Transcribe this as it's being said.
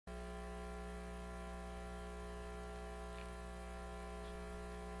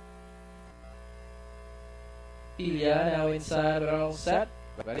Pilia now inside, we're all set.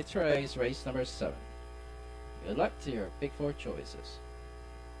 Ready to race, race number 7. Good luck to your pick 4 choices.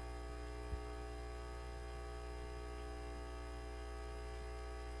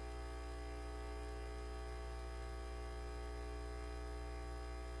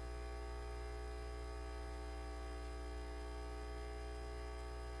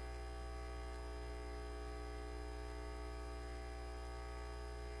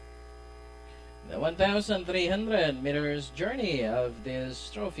 The 1,300 meters journey of this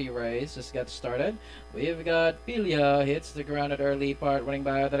trophy race has got started. We've got Pilia hits the ground at early part, running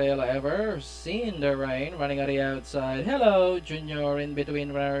by the rail. Ever seen the rain running at the outside. Hello, Junior in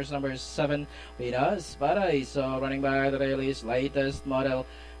between runners number 7. Pinas Paraiso running by the rail is latest model.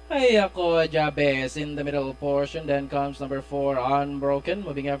 Hayaku, Jabez in the middle portion. Then comes number 4, Unbroken.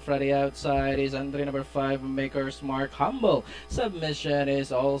 Moving up from the outside is entry number 5, Maker's Mark. Humble Submission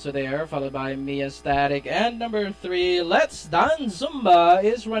is also there, followed by Mia Static. And number 3, Let's Dance Zumba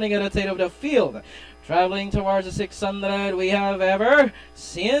is running at the tail of the field. Traveling towards the 600, we have Ever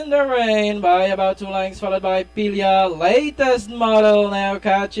Seen the Rain by about 2 lengths, followed by Pilia, latest model, now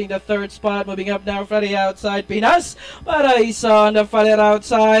catching the 3rd spot. Moving up now from the outside, Pinas Paraiso on the farther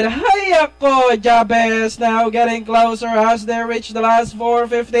outside. Hayaku, Jabez now getting closer as they reach the last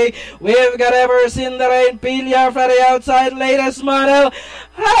 450. We've got Ever Seen the Rain, Pilia from the outside, latest model.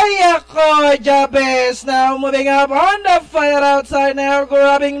 Hayaku, Jabez now moving up on the farther outside, now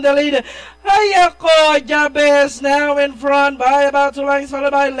grabbing the lead. Hayaku, Jabez now in front by about 2 lengths,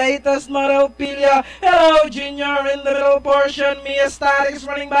 followed by latest model, Pilia. Hello, Junior in the middle portion. Mia Statics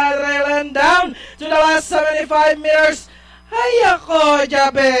running by the rail and down to the last 75 meters. Hayaku,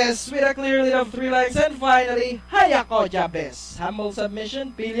 Jabez with a clear lead of 3 lengths. And finally, Hayaku, Jabez. Humble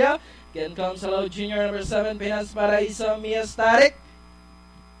Submission, Pilia. Again comes Hello, Junior number 7, Pinas Paraiso, Mia Static.